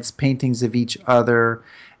 children and it's paintings of each other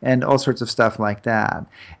and all sorts of stuff like that.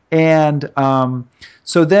 And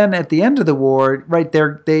so then at the end of the war, right,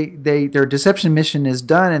 their deception mission is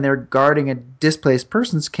done and they're guarding a displaced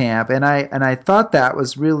persons camp. And I thought that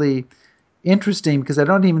was really interesting because I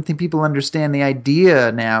don't even think people understand the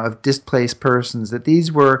idea now of displaced persons, that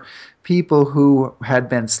these were people who had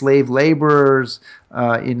been slave laborers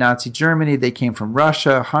in Nazi Germany. They came from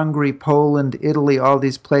Russia, Hungary, Poland, Italy, all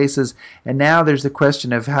these places. And now there's the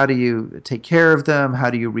question of how do you take care of them? How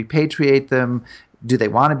do you repatriate them? Do they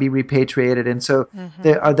want to be repatriated? And so Mm-hmm.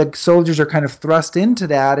 the soldiers are kind of thrust into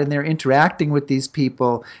that, and they're interacting with these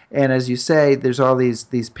people. And as you say, there's all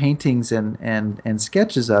these paintings and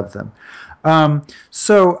sketches of them.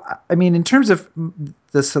 So, I mean, in terms of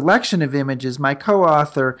the selection of images, my co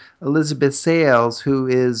author, Elizabeth Sales, who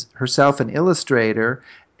is herself an illustrator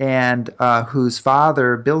and whose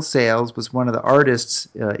father, Bill Sales, was one of the artists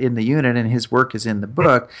in the unit, and his work is in the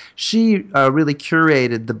book, she really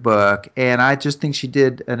curated the book. And I just think she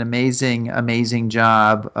did an amazing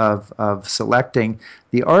job of selecting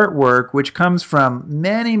the artwork, which comes from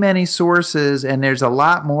many sources, and there's a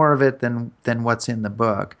lot more of it than what's in the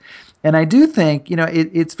book. And I do think,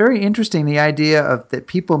 it's very interesting, the idea of that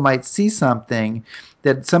people might see something,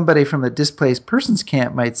 that somebody from the displaced persons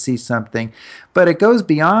camp might see something, but it goes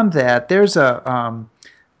beyond that. Now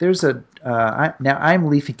I'm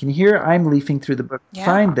leafing. Can you hear? I'm leafing through the book to Yeah.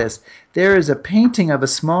 find this. There is a painting of a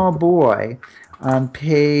small boy on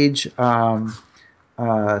page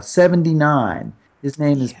 79. His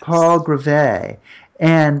name is Paul Yes. Greve.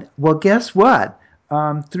 And well, guess what?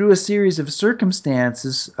 Through a series of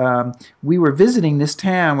circumstances, we were visiting this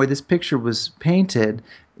town where this picture was painted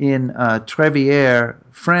in Trevière,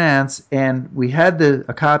 France, and we had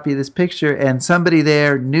a copy of this picture, and somebody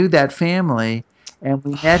there knew that family, and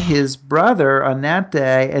we met his brother on that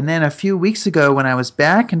day. And then a few weeks ago, when I was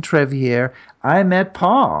back in Trevière, I met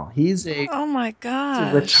Paul. Oh my He's a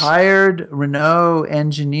gosh. retired Renault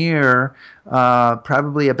engineer,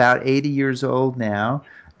 probably about 80 years old now.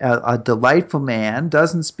 A delightful man,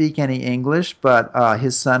 doesn't speak any English, but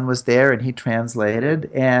his son was there and he translated.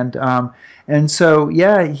 And so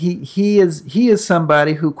yeah, he is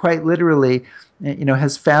somebody who quite literally,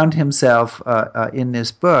 has found himself in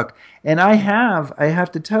this book. And I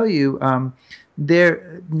have to tell you,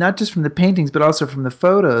 there, not just from the paintings but also from the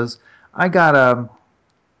photos, I got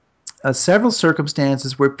several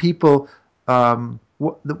circumstances where people, one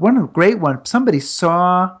of the great ones, somebody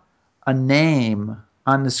saw a name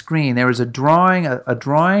on the screen. There was a drawing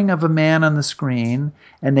of a man on the screen,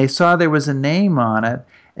 and they saw there was a name on it,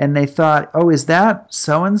 and they thought, "Oh, is that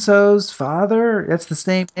so and so's father? That's the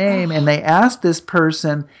same name." And Oh, they asked this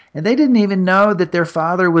person, and they didn't even know that their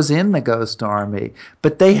father was in the Ghost Army,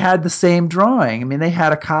 but they had the same drawing. I mean, they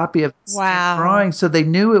had a copy of the same wow. drawing, so they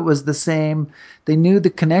knew it was the same. They knew the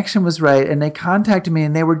connection was right, and they contacted me,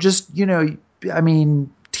 and they were just, I mean,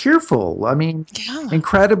 tearful. I mean, Yeah.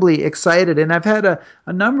 incredibly excited. And I've had a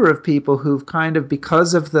number of people who've kind of,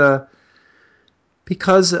 because they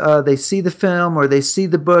see the film or they see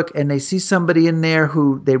the book and they see somebody in there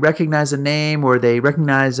who they recognize a name or they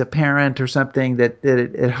recognize a parent or something, that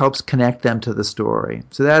it helps connect them to the story.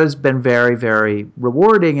 So that has been very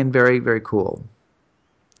rewarding and very cool.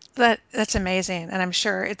 That's amazing, and I'm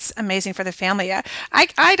sure it's amazing for the family.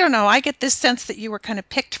 I don't know. I get this sense that you were kind of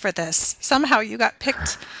picked for this. Somehow you got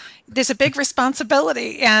picked. There's a big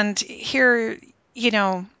responsibility, and here, you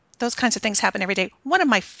know, those kinds of things happen every day. One of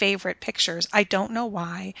my favorite pictures, I don't know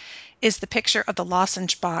why, is the picture of the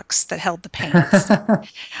lozenge box that held the paints.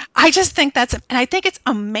 I just think and I think it's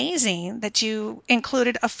amazing that you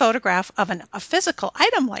included a photograph of a physical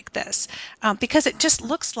item like this, because it just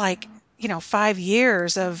looks like, 5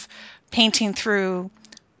 years of painting through,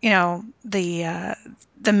 the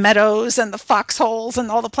meadows and the foxholes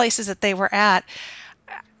and all the places that they were at.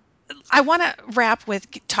 I want to wrap with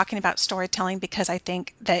talking about storytelling because I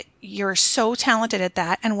think that you're so talented at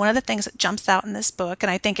that. And one of the things that jumps out in this book,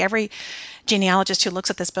 and I think every genealogist who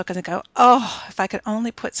looks at this book and go, "Oh, if I could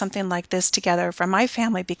only put something like this together from my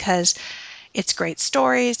family," because it's great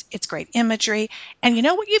stories, it's great imagery, and you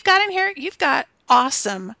know what you've got in here? You've got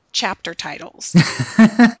awesome chapter titles.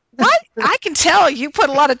 What? I can tell you put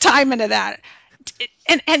a lot of time into that.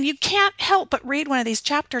 And you can't help but read one of these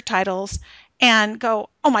chapter titles and go,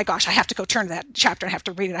 oh my gosh, I have to go turn to that chapter. I have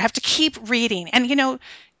to read it. I have to keep reading. And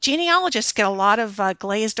genealogists get a lot of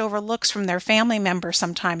glazed over looks from their family members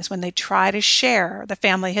sometimes when they try to share the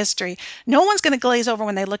family history. No one's going to glaze over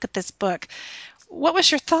when they look at this book. What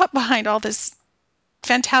was your thought behind all this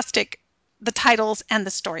fantastic, the titles and the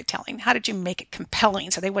storytelling? How did you make it compelling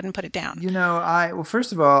so they wouldn't put it down? Well,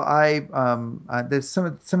 first of all, there's some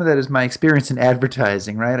of that is my experience in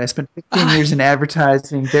advertising, right? I spent 15 years in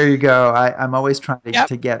advertising. There you go. I'm always trying Yep.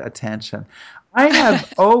 to get attention. I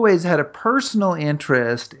have always had a personal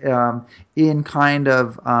interest in kind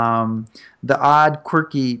of the odd,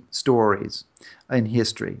 quirky stories in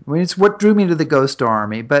history. I mean, it's what drew me to the Ghost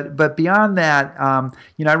Army. But beyond that,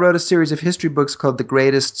 I wrote a series of history books called "The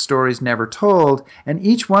Greatest Stories Never Told," and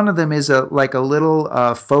each one of them is like a little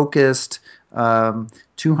focused.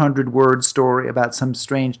 200-word story about some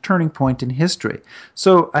strange turning point in history.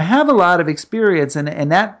 So I have a lot of experience, and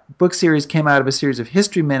that book series came out of a series of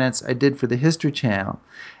history minutes I did for the History Channel.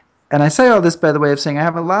 And I say all this by the way of saying I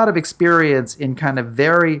have a lot of experience in kind of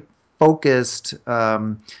very focused,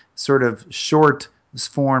 sort of short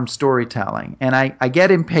form storytelling. And I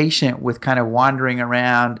get impatient with kind of wandering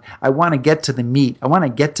around. I want to get to the meat. I want to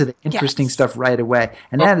get to the interesting Yes. stuff right away.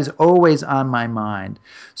 And that is always on my mind.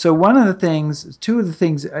 So two of the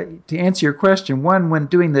things, to answer your question, one, when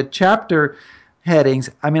doing the chapter headings,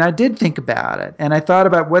 I mean, I did think about it, and I thought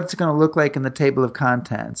about what it's going to look like in the table of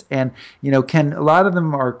contents. And can a lot of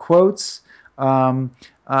them are quotes.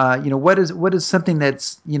 What is something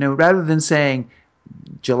that's rather than saying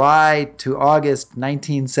July to August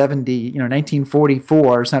 1970, 1944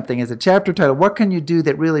 or something as a chapter title, what can you do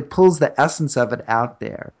that really pulls the essence of it out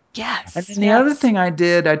there? And Yes. then the other Yes. thing I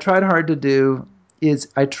tried hard to do, is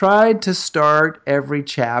I tried to start every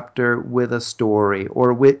chapter with a story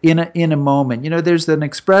or in a moment. There's an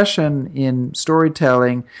expression in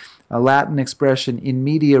storytelling, a Latin expression, in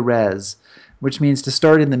media res, which means to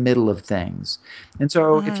start in the middle of things. And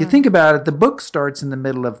so if you think about it, the book starts in the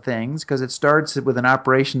middle of things because it starts with an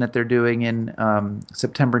operation that they're doing in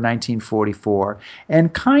September 1944.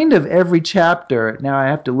 And kind of every chapter, now I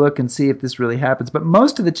have to look and see if this really happens, but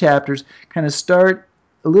most of the chapters kind of start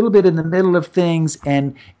a little bit in the middle of things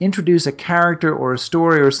and introduce a character or a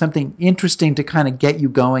story or something interesting to kind of get you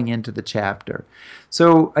going into the chapter.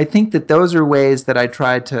 So I think that those are ways that I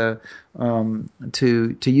try to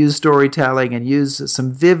use storytelling and use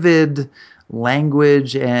some vivid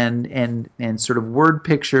language and sort of word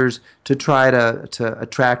pictures to try to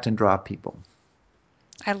attract and draw people.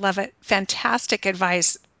 I love it. Fantastic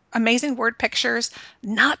advice. Amazing word pictures,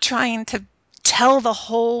 not trying to tell the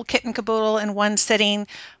whole kit and caboodle in one sitting,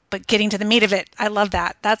 but getting to the meat of it. I love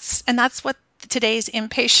that. That's what today's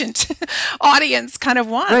impatient audience kind of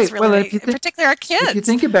wants, Right. Well, really, particularly our if you kids.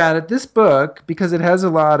 think about it, this book, because it has a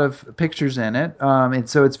lot of pictures in it, and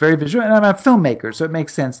so it's very visual. And I'm a filmmaker, so it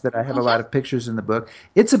makes sense that I have a lot Hmm. of pictures in the book.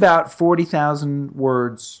 It's about 40,000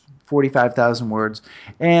 words, 45,000 words,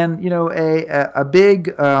 and a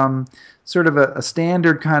big sort of a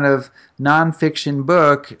standard kind of nonfiction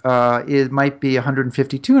book it might be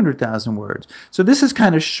 150, 200,000 words. So this is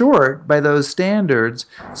kind of short by those standards.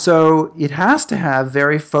 So it has to have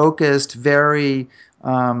very focused, very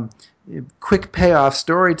um, quick payoff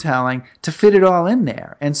storytelling to fit it all in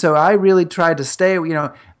there. And so I really tried to stay,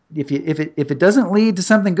 if it doesn't lead to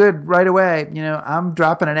something good right away, I'm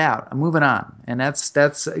dropping it out. I'm moving on. And that's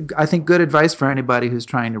I think good advice for anybody who's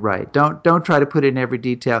trying to write. Don't try to put in every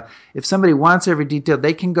detail. If somebody wants every detail,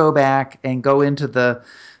 they can go back and go into the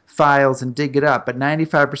files and dig it up. But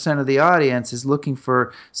 95% of the audience is looking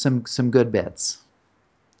for some good bits.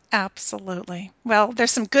 Absolutely. Well,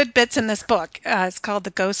 there's some good bits in this book. It's called The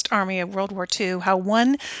Ghost Army of World War II: How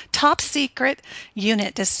One Top Secret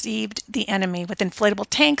Unit Deceived the Enemy with Inflatable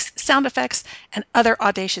Tanks, Sound Effects, and Other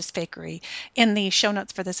Audacious Fakery. In the show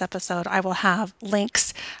notes for this episode, I will have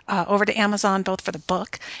links over to Amazon, both for the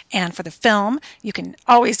book and for the film. You can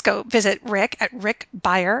always go visit Rick at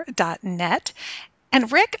rickbeyer.net. And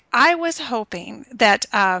Rick, I was hoping that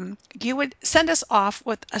you would send us off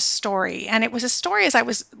with a story. And it was a story as I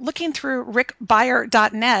was looking through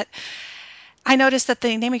rickbuyer.net. I noticed that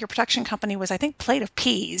the name of your production company was, I think, Plate of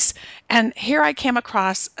Peas. And here I came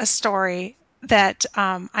across a story that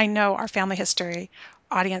I know our family history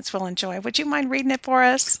audience will enjoy. Would you mind reading it for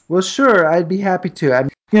us? Well, sure, I'd be happy to.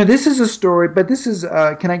 This is a story, but this is.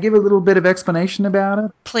 Can I give a little bit of explanation about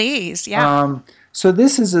it? Please. Yeah. So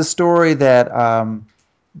this is a story that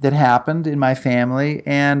happened in my family,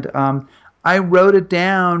 and I wrote it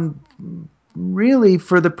down really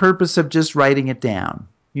for the purpose of just writing it down.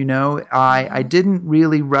 I didn't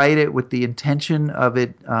really write it with the intention of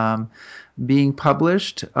it being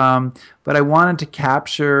published, but I wanted to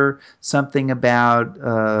capture something about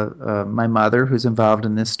my mother who's involved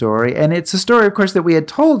in this story. And it's a story, of course, that we had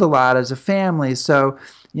told a lot as a family, so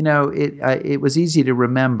it was easy to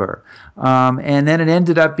remember. And then it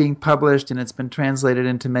ended up being published, and it's been translated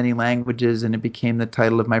into many languages, and it became the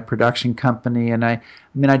title of my production company. And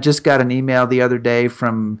I just got an email the other day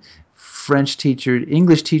from English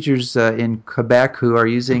teachers in Quebec who are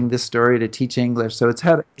using this story to teach English. So it's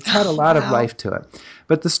had a lot of life to it.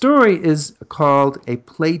 But the story is called A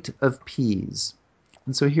Plate of Peas.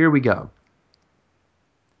 And so here we go.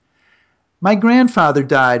 My grandfather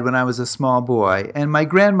died when I was a small boy, and my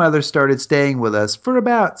grandmother started staying with us for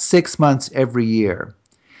about 6 months every year.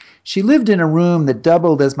 She lived in a room that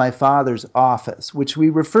doubled as my father's office, which we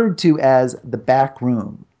referred to as the back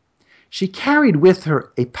room. She carried with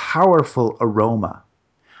her a powerful aroma.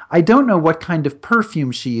 I don't know what kind of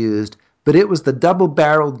perfume she used, but it was the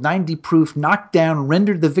double-barreled 90-proof knockdown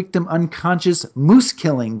rendered the victim unconscious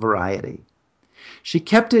moose-killing variety. She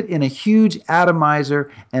kept it in a huge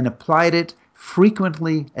atomizer and applied it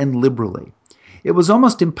frequently and liberally. It was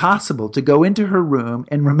almost impossible to go into her room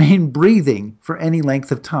and remain breathing for any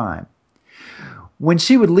length of time. When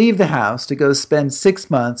she would leave the house to go spend 6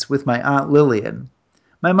 months with my Aunt Lillian,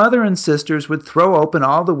 my mother and sisters would throw open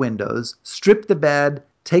all the windows, strip the bed,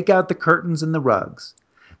 take out the curtains and the rugs.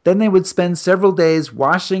 Then they would spend several days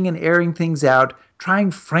washing and airing things out,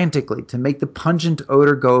 trying frantically to make the pungent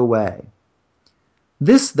odor go away.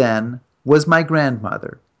 This, then, was my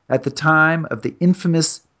grandmother at the time of the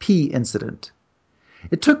infamous pea incident.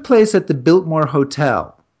 It took place at the Biltmore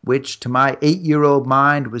Hotel, which to my 8-year-old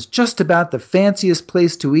mind was just about the fanciest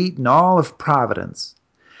place to eat in all of Providence.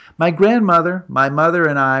 My grandmother, my mother,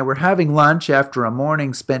 and I were having lunch after a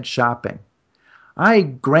morning spent shopping. I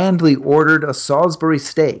grandly ordered a Salisbury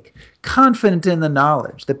steak, confident in the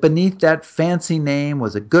knowledge that beneath that fancy name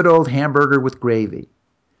was a good old hamburger with gravy.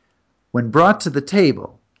 When brought to the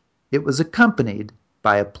table, it was accompanied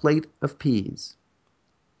by a plate of peas.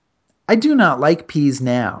 I do not like peas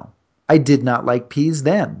now. I did not like peas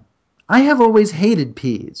then. I have always hated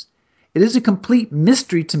peas. It is a complete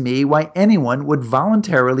mystery to me why anyone would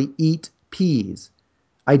voluntarily eat peas.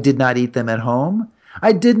 I did not eat them at home.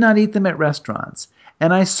 I did not eat them at restaurants.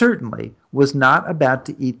 And I certainly was not about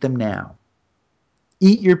to eat them now.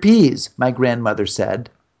 Eat your peas, my grandmother said.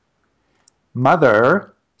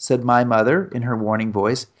 Mother, said my mother in her warning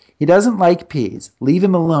voice, he doesn't like peas. Leave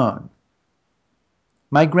him alone.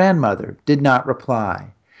 My grandmother did not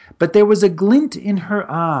reply, but there was a glint in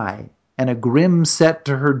her eye and a grim set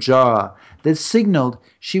to her jaw that signaled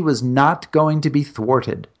she was not going to be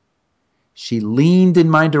thwarted. She leaned in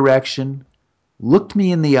my direction, looked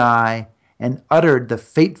me in the eye, and uttered the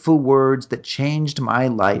fateful words that changed my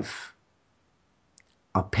life.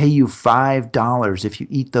 I'll pay you $5 if you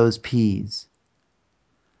eat those peas.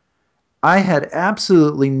 I had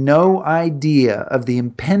absolutely no idea of the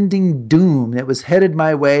impending doom that was headed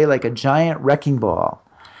my way like a giant wrecking ball.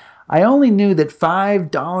 I only knew that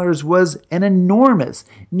 $5 was an enormous,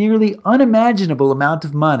 nearly unimaginable amount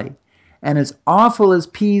of money, and as awful as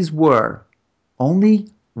peas were, only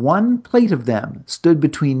one plate of them stood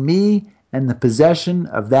between me and the possession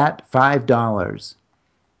of that $5.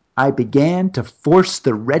 I began to force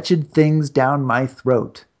the wretched things down my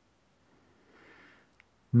throat.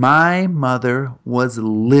 My mother was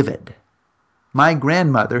livid. My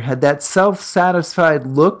grandmother had that self-satisfied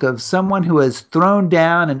look of someone who has thrown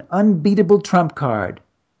down an unbeatable trump card.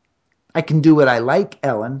 I can do what I like,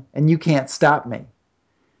 Ellen, and you can't stop me.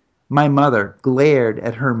 My mother glared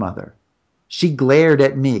at her mother. She glared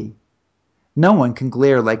at me. No one can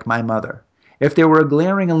glare like my mother. If there were a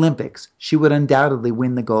glaring Olympics, she would undoubtedly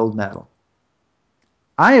win the gold medal.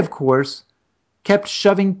 I, of course, kept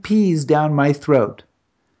shoving peas down my throat.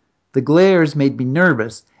 The glares made me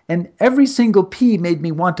nervous, and every single pea made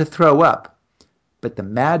me want to throw up. But the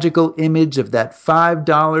magical image of that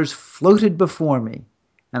 $5 floated before me,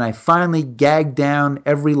 and I finally gagged down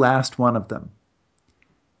every last one of them.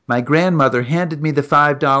 My grandmother handed me the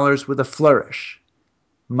 $5 with a flourish.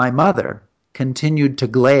 My mother continued to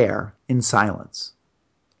glare in silence,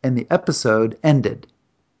 and the episode ended.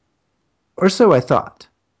 Or so I thought.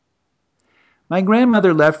 My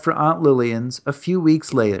grandmother left for Aunt Lillian's a few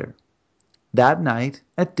weeks later. That night,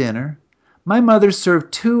 at dinner, my mother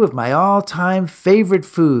served two of my all-time favorite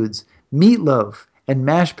foods, meatloaf and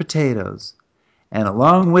mashed potatoes, and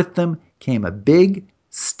along with them came a big,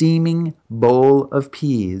 steaming bowl of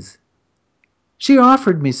peas. She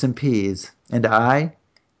offered me some peas, and I,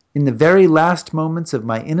 in the very last moments of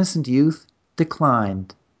my innocent youth,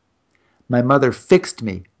 declined. My mother fixed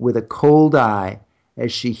me with a cold eye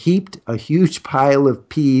as she heaped a huge pile of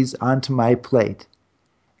peas onto my plate.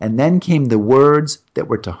 And then came the words that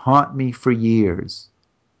were to haunt me for years.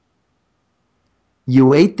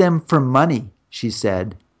 You ate them for money, she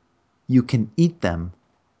said. You can eat them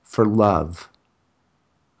for love.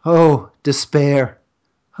 Oh, despair.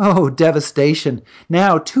 Oh, devastation.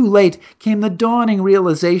 Now, too late, came the dawning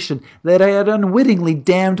realization that I had unwittingly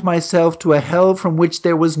damned myself to a hell from which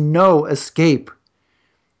there was no escape.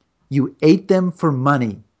 You ate them for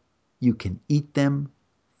money. You can eat them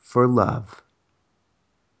for love.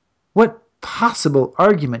 What possible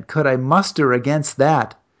argument could I muster against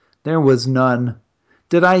that? There was none.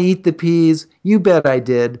 Did I eat the peas? You bet I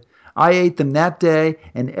did. I ate them that day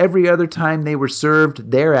and every other time they were served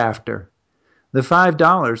thereafter. The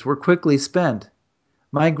 $5 were quickly spent.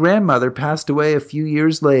 My grandmother passed away a few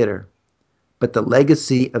years later, but the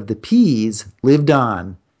legacy of the peas lived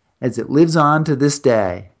on, as it lives on to this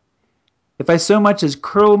day. If I so much as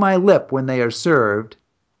curl my lip when they are served,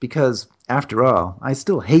 because, after all, I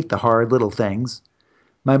still hate the hard little things,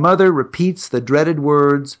 my mother repeats the dreaded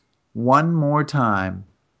words one more time.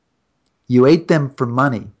 You ate them for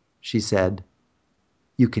money, she said.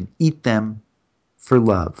 You can eat them for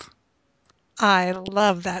love. I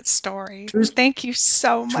love that story. True, Thank you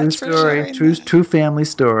so true much for story. sharing that. True family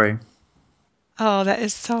story. Oh, that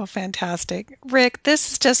is so fantastic. Rick, this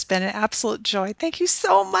has just been an absolute joy. Thank you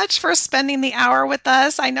so much for spending the hour with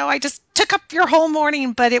us. I know I just took up your whole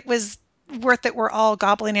morning, but it was worth it. We're all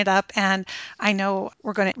gobbling it up. And I know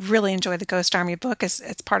we're going to really enjoy the Ghost Army book as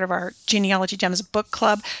it's part of our Genealogy Gems book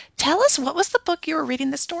club. Tell us, what was the book you were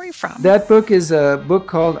reading the story from? That book is a book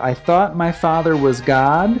called I Thought My Father Was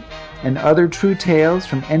God and Other True Tales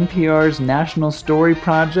from NPR's National Story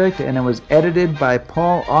Project, and it was edited by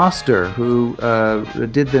Paul Auster, who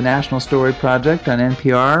did the National Story Project on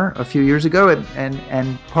NPR a few years ago,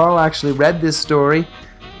 and Paul actually read this story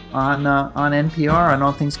on NPR on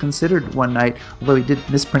All Things Considered one night, although he did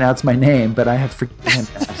mispronounce my name, but I have forgiven him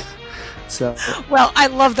that. So, Well, I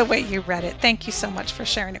love the way you read it. Thank you so much for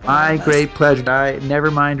sharing it with all my of us. great pleasure. I never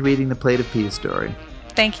mind reading the Plate of Peas story.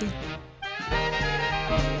 Thank you.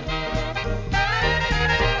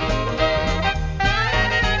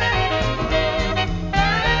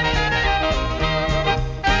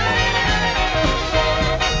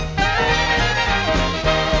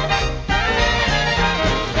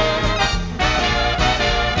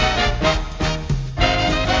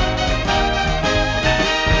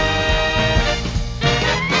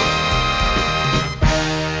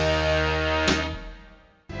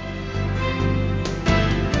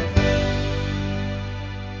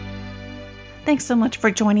 Thanks so much for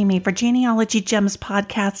joining me for Genealogy Gems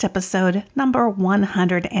podcast episode number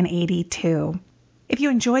 182. If you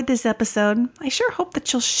enjoyed this episode, I sure hope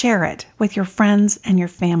that you'll share it with your friends and your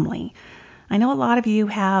family. I know a lot of you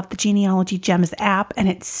have the Genealogy Gems app, and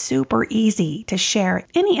it's super easy to share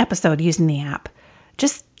any episode using the app.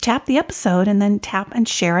 Just tap the episode and then tap and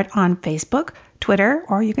share it on Facebook, Twitter,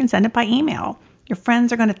 or you can send it by email. Your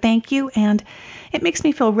friends are going to thank you, and it makes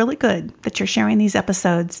me feel really good that you're sharing these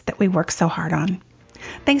episodes that we work so hard on.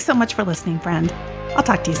 Thanks so much for listening, friend. I'll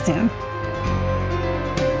talk to you soon.